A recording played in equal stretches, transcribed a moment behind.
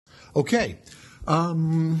Okay.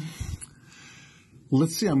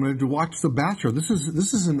 Let's see. I'm going to watch The Bachelor. This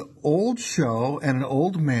is an old show and an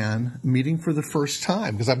old man meeting for the first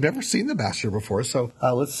time because I've never seen The Bachelor before. So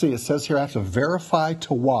let's see. It says here I have to verify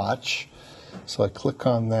to watch. So I click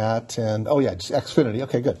on that and, just Xfinity.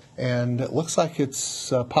 Okay, good. And it looks like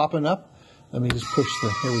it's popping up. Let me just push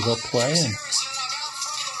here we go, play. And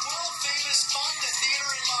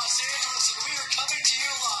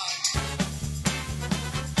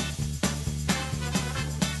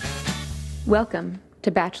welcome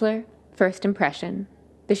to Bachelor First Impression,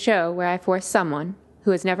 the show where I force someone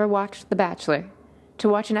who has never watched The Bachelor to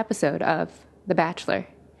watch an episode of The Bachelor.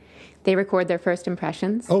 They record their first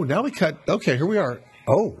impressions. Oh, now we cut. Okay, here we are.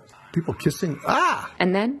 Oh, people kissing. Ah!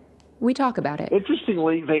 And then we talk about it.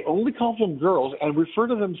 Interestingly, they only call them girls and refer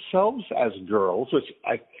to themselves as girls, which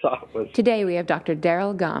I thought was... Today we have Dr.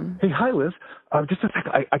 Darrel Gumm. Hey, hi, Liz. Just a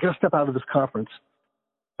second. I got to step out of this conference.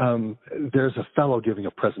 There's a fellow giving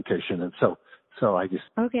a presentation, and so I just...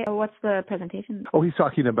 Okay, what's the presentation? Oh, he's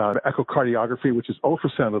talking about echocardiography, which is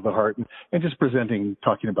ultrasound of the heart, and just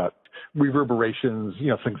talking about reverberations,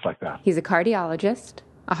 things like that. He's a cardiologist,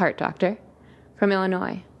 a heart doctor, from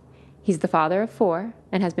Illinois. He's the father of 4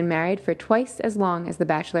 and has been married for twice as long as The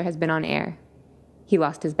Bachelor has been on air. He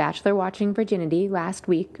lost his Bachelor watching virginity last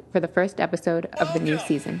week for the first episode of the new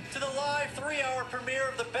season. To the live 3-hour premiere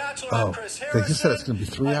of The Bachelor. Oh, Chris they Harrison. just said it's going to be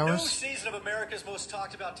 3 hours? A new season of America's most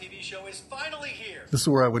talked about TV show is finally here. This is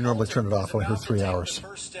where I would normally turn it off when I hear 3 hours. The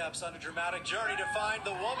first steps on a dramatic journey to find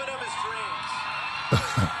the woman of his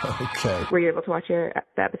dreams. Okay. Were you able to watch the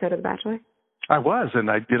episode of The Bachelor? I was, and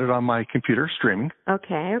I did it on my computer streaming.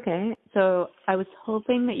 Okay. So I was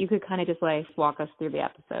hoping that you could kind of just walk us through the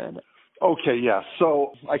episode. Okay, yeah.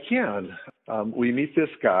 So I can. We meet this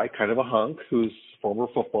guy, kind of a hunk, who's a former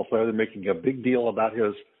football player. They're making a big deal about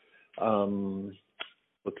his,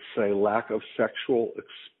 let's say, lack of sexual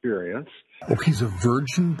experience. Oh, he's a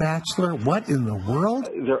virgin bachelor? What in the world?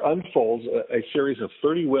 There unfolds a series of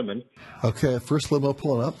 30 women. Okay, first limo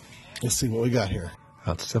pulling up. Let's see what we got here.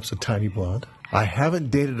 Out steps a tiny blonde. I haven't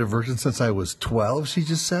dated a virgin since I was 12, she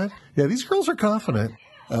just said. Yeah, these girls are confident.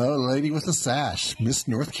 Oh, lady with a sash. Miss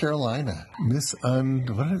North Carolina. What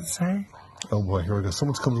did it say? Oh, boy, here we go.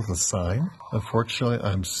 Someone's comes with a sign. Unfortunately,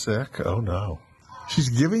 I'm sick. Oh, no. She's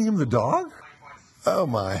giving him the dog? Oh,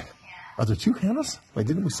 my. Are there 2 Hannahs? Wait,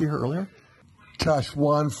 didn't we see her earlier? Gosh,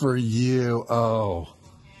 one for you. Oh.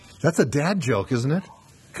 That's a dad joke, isn't it?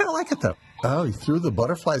 Kind of like it, though. Oh, he threw the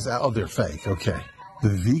butterflies out. Oh, they're fake. Okay. The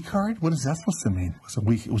V card? What is that supposed to mean?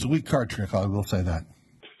 It was a weak card trick. I will say that.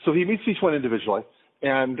 So he meets each one individually,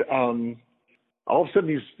 and all of a sudden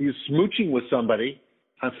he's smooching with somebody.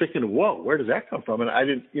 I'm thinking, whoa, where does that come from? And I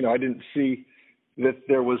didn't see that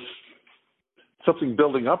there was something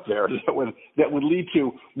building up there that would lead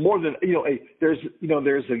to more than there's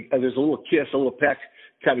a little kiss, a little peck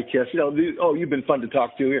kind of kiss. You've been fun to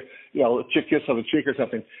talk to here. A chick kiss on the cheek or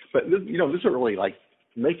something. But this are really like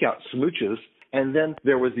make out smooches. And then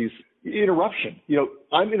there was these interruption.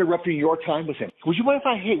 I'm interrupting your time with him. Would you mind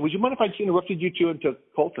if I interrupted you too and took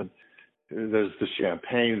Colton? There's the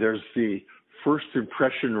champagne. There's the first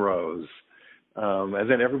impression rose. And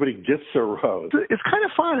then everybody gets a rose. It's kind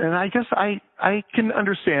of fun, and I guess I can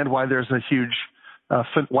understand why there's a huge,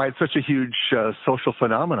 why it's such a huge social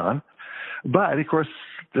phenomenon. But of course,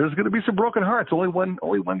 there's going to be some broken hearts. Only one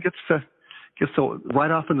gets to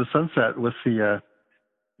ride off in the sunset with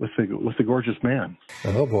the gorgeous man.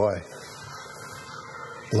 Oh boy,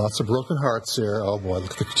 lots of broken hearts here. Oh boy,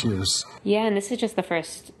 look at the tears. Yeah, and this is just the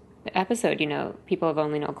first episode. People have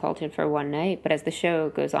only known Colton for one night, but as the show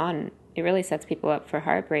goes on, it really sets people up for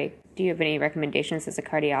heartbreak. Do you have any recommendations as a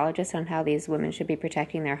cardiologist on how these women should be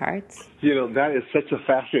protecting their hearts? That is such a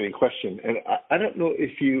fascinating question. And I don't know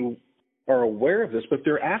if you are aware of this, but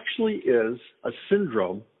there actually is a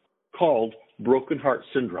syndrome called broken heart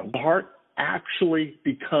syndrome. The heart actually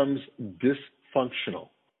becomes dysfunctional,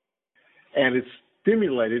 and it's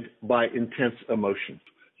stimulated by intense emotion.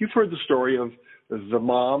 You've heard the story of the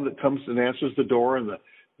mom that comes and answers the door, and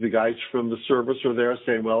the guys from the service are there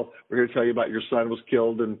saying, well, we're here to tell you about your son was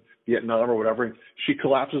killed in Vietnam or whatever, and she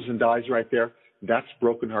collapses and dies right there. That's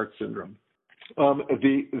broken heart syndrome.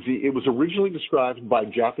 It was originally described by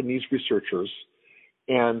Japanese researchers,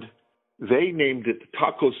 and they named it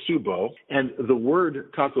takosubo, and the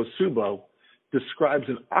word takosubo describes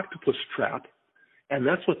an octopus trap, and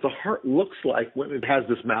that's what the heart looks like when it has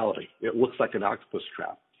this malady. It looks like an octopus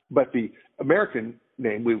trap. But the American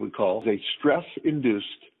name we would call a stress-induced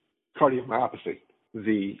cardiomyopathy.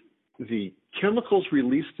 The chemicals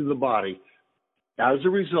released in the body as a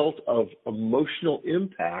result of emotional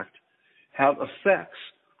impact have effects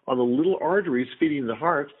on the little arteries feeding the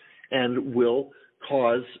heart and will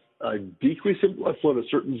cause a decrease in blood flow to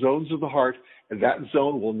certain zones of the heart, and that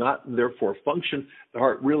zone will not therefore function. The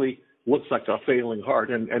heart really looks like a failing heart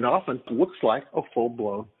and often looks like a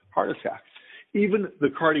full-blown heart attack. Even the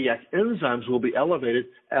cardiac enzymes will be elevated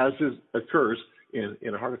as occurs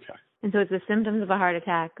in a heart attack. And so it's the symptoms of a heart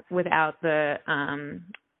attack without the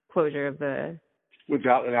closure of the...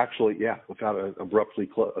 Without an abruptly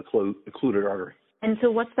occluded artery. And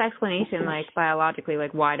so what's the explanation, like, biologically?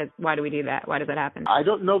 Like, why do we do that? Why does that happen? I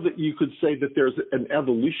don't know that you could say that there's an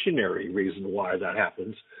evolutionary reason why that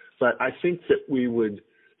happens, but I think that we would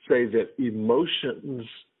say that emotions,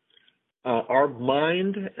 our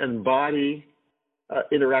mind and body are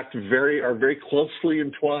very closely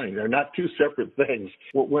entwined. They're not two separate things.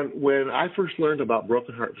 When I first learned about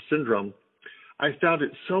broken heart syndrome, I found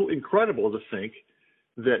it so incredible to think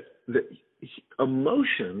that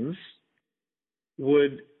emotions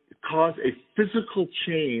would cause a physical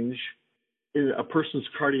change in a person's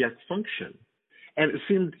cardiac function. And it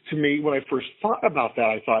seemed to me, when I first thought about that,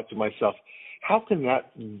 I thought to myself, how can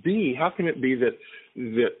that be? How can it be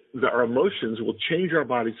that our emotions will change our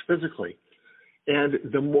bodies physically?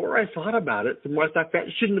 And the more I thought about it, the more I thought that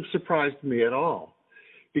shouldn't have surprised me at all.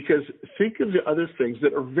 Because think of the other things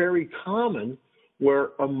that are very common where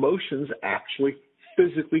emotions actually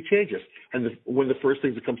physically change us. And one of the first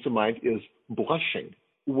things that comes to mind is blushing.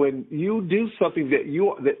 When you do something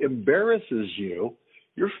that embarrasses you,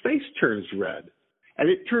 your face turns red. And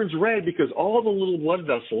it turns red because all the little blood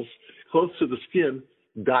vessels close to the skin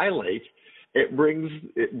dilate. It brings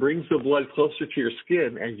the blood closer to your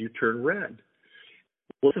skin and you turn red.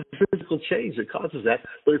 Well, it's a physical change that causes that,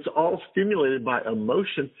 but it's all stimulated by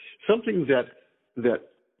emotion, something that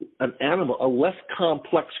an animal, a less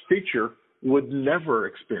complex creature, would never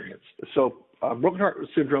experience. So broken heart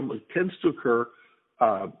syndrome tends to occur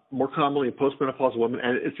more commonly in postmenopausal women,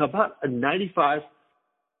 and it's about a 95%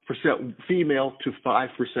 female to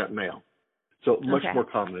 5% male. So much more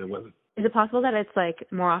common in women. Is it possible that it's like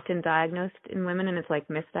more often diagnosed in women and it's like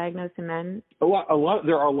misdiagnosed in men? There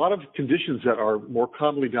are a lot of conditions that are more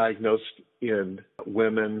commonly diagnosed in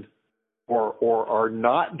women or are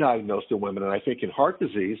not diagnosed in women. And I think in heart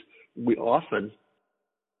disease, we often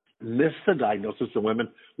miss the diagnosis in women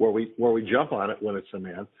where we jump on it when it's a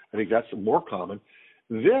man. I think that's more common.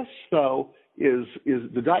 This, though, is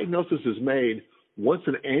the diagnosis is made once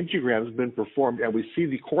an angiogram has been performed and we see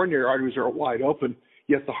the coronary arteries are wide open,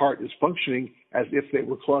 yet the heart is functioning as if they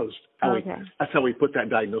were closed. That's how we put that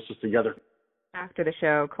diagnosis together. After the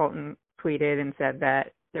show, Colton tweeted and said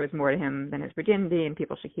that there was more to him than his virginity and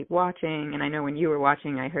people should keep watching. And I know when you were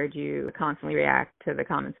watching, I heard you constantly react to the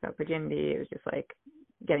comments about virginity. It was just like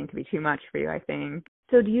getting to be too much for you, I think.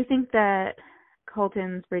 So do you think that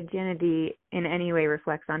Colton's virginity in any way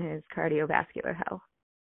reflects on his cardiovascular health?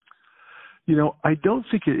 You know, I don't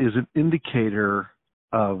think it is an indicator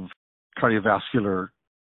of cardiovascular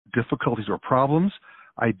difficulties or problems.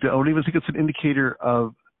 I don't even think it's an indicator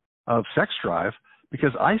of sex drive,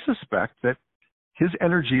 because I suspect that his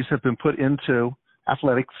energies have been put into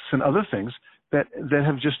athletics and other things that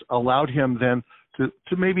have just allowed him then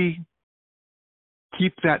to maybe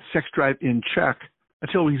keep that sex drive in check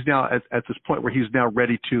until he's now at this point where he's now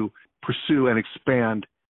ready to pursue and expand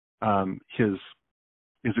his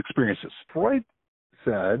experiences. Freud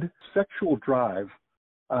said sexual drive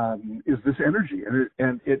is this energy,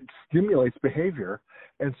 and it stimulates behavior.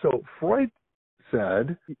 And so Freud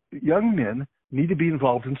said young men need to be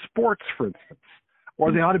involved in sports, for instance,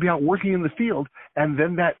 or they ought to be out working in the field, and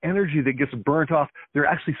then that energy that gets burnt off, they're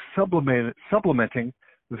actually supplementing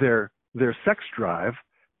their sex drive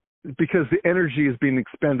because the energy is being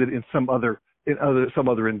expended in some other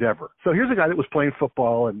endeavor. So here's a guy that was playing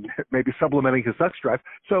football and maybe supplementing his sex drive.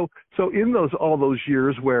 So in all those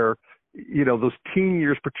years where, you know, those teen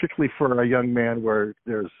years, particularly for a young man where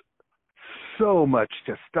there's so much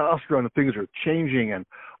testosterone and things are changing and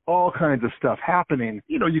all kinds of stuff happening,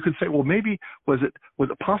 you know, you could say, well, maybe was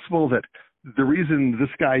it possible that the reason this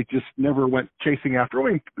guy just never went chasing after,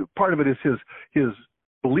 I mean, part of it is his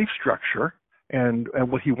belief structure and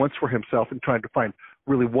what he wants for himself and trying to find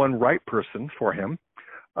really one right person for him.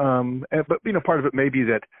 But, you know, part of it may be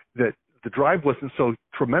that the drive wasn't so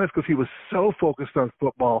tremendous because he was so focused on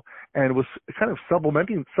football and was kind of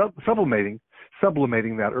sublimating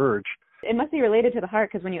that urge. It must be related to the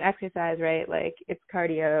heart because when you exercise, right, like it's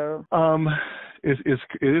cardio. It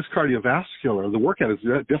is cardiovascular. The workout is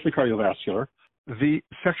definitely cardiovascular. The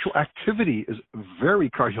sexual activity is very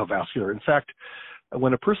cardiovascular. In fact,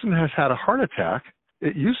 when a person has had a heart attack,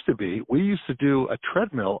 we used to do a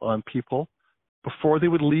treadmill on people before they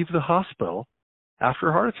would leave the hospital, after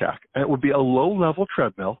a heart attack. And it would be a low-level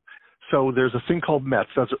treadmill. So there's a thing called METs.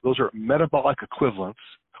 Those are metabolic equivalents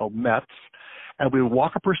called METs. And we would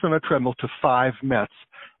walk a person on a treadmill to 5 METs.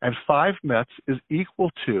 And 5 METs is equal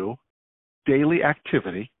to daily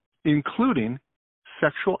activity, including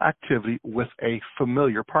sexual activity with a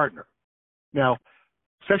familiar partner. Now,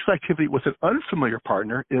 sexual activity with an unfamiliar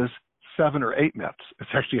partner is 7 or 8 METs. It's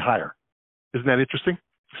actually higher. Isn't that interesting?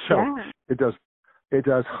 So yeah. It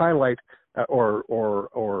does highlight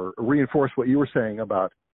or reinforce what you were saying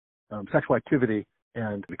about sexual activity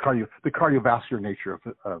and the cardiovascular nature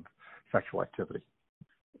of sexual activity.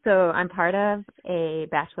 So I'm part of a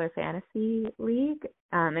Bachelor Fantasy League,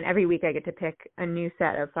 and every week I get to pick a new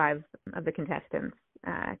set of 5 of the contestants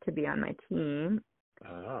to be on my team.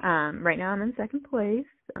 Right now I'm in second place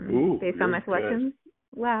based on my selections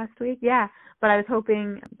last week. Yeah, but I was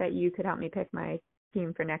hoping that you could help me pick my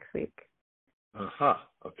team for next week.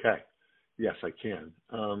 Okay. Yes, I can.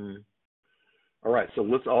 All right. So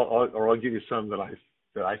I'll give you some that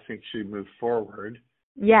I think should move forward.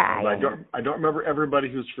 Yeah. I don't remember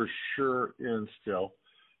everybody who's for sure in still.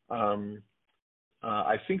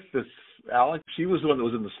 I think this Alex, she was the one that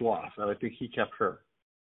was in the sloth, and I think he kept her.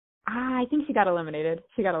 I think she got eliminated.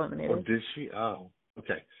 Oh, did she? Oh,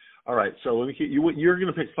 okay. All right. So let me keep you. You're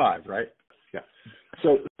going to pick 5, right? Yeah.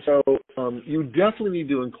 So you definitely need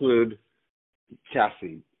to include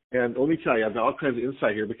Cassie. And let me tell you, I've got all kinds of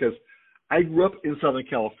insight here because I grew up in Southern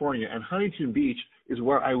California, and Huntington Beach is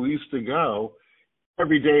where I used to go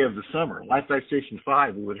every day of the summer. Lifeguard Station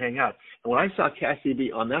 5, we would hang out. And when I saw Cassie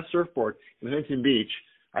be on that surfboard in Huntington Beach,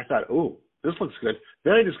 I thought, oh, this looks good.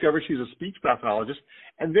 Then I discovered she's a speech pathologist,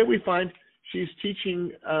 and then we find she's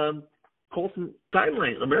teaching Colton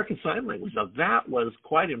American Sign Language. Now, that was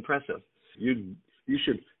quite impressive. You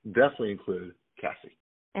should definitely include Cassie.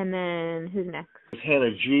 And then who's next?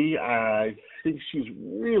 Hannah G. I think she's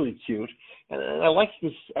really cute, and I like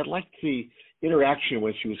this. I like the interaction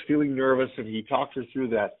when she was feeling nervous, and he talked her through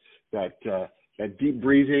that deep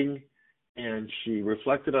breathing, and she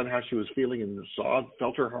reflected on how she was feeling and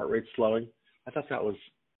felt her heart rate slowing. I thought that was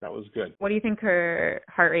good. What do you think her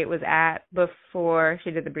heart rate was at before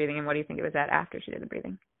she did the breathing, and what do you think it was at after she did the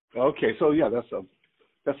breathing? Okay, so yeah,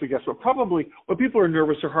 that's a guess. But probably when people are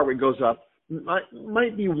nervous, their heart rate goes up.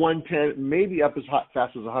 Might be 110, maybe up as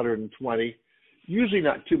fast as 120. Usually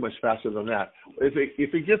not too much faster than that.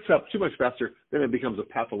 If it gets up too much faster, then it becomes a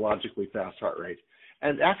pathologically fast heart rate.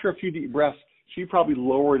 And after a few deep breaths, she probably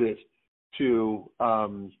lowered it to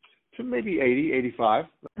maybe 80, 85.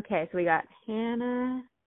 Okay, so we got Hannah,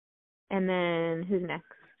 and then who's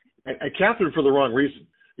next? And Catherine for the wrong reason.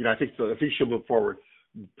 I think she'll move forward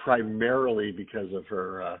primarily because of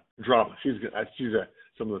her drama. She's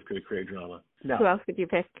someone that's going to create drama. Now, who else could you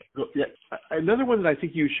pick? Yeah, another one that I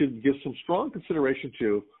think you should give some strong consideration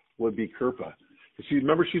to would be Kirpa.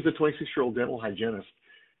 Remember, she's a 26-year-old dental hygienist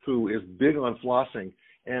who is big on flossing,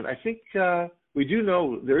 and I think we do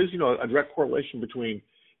know there is a direct correlation between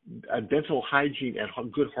dental hygiene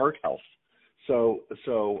and good heart health.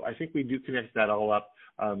 So I think we do connect that all up.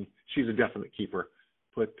 She's a definite keeper.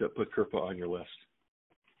 Put Kirpa on your list.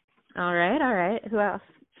 All right. Who else?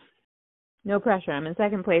 No pressure. I'm in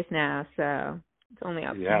second place now, so it's only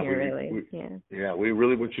up from here, really. We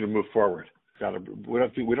really want you to move forward. We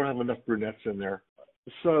don't have enough brunettes in there.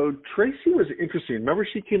 So Tracy was interesting. Remember,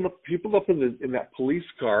 she came up, she pulled up in that police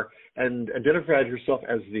car and identified herself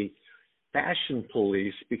as the fashion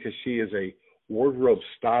police because she is a wardrobe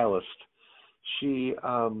stylist. She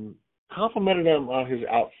complimented him on his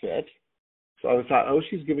outfit. So I thought,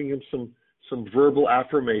 she's giving him some verbal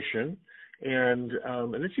affirmation. And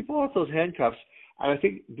then she pulled out those handcuffs. And I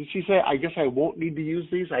think, did she say, I guess I won't need to use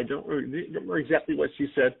these? I don't remember exactly what she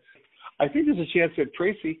said. I think there's a chance that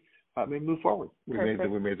Tracy may move forward. We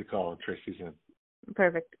made the call, and Tracy's in.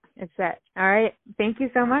 Perfect. It's set. All right. Thank you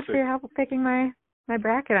so much for your help with picking my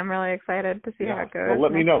bracket. I'm really you're see how it goes. Well,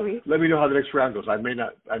 let me know. Let me know how the next round goes. I may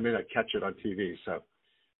not catch it on TV. So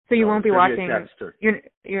you won't be watching.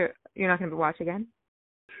 You're not going to watch again?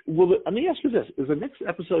 Well, let me ask you this: is the next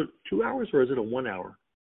episode 2 hours or is it a 1 hour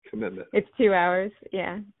commitment? It's 2 hours.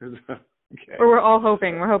 Yeah. Okay. Or we're all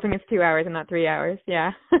hoping. We're hoping it's 2 hours and not 3 hours.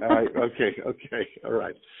 Yeah. All right. Okay. All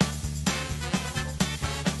right.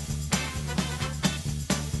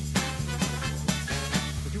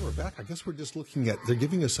 Okay, we're back. I guess we're just looking at, they're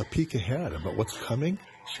giving us a peek ahead about what's coming.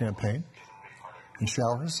 Champagne and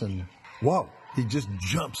showers, and whoa, he just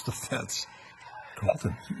jumps the fence.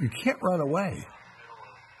 Colton, you can't run away.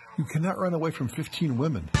 You cannot run away from 15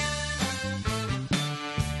 women.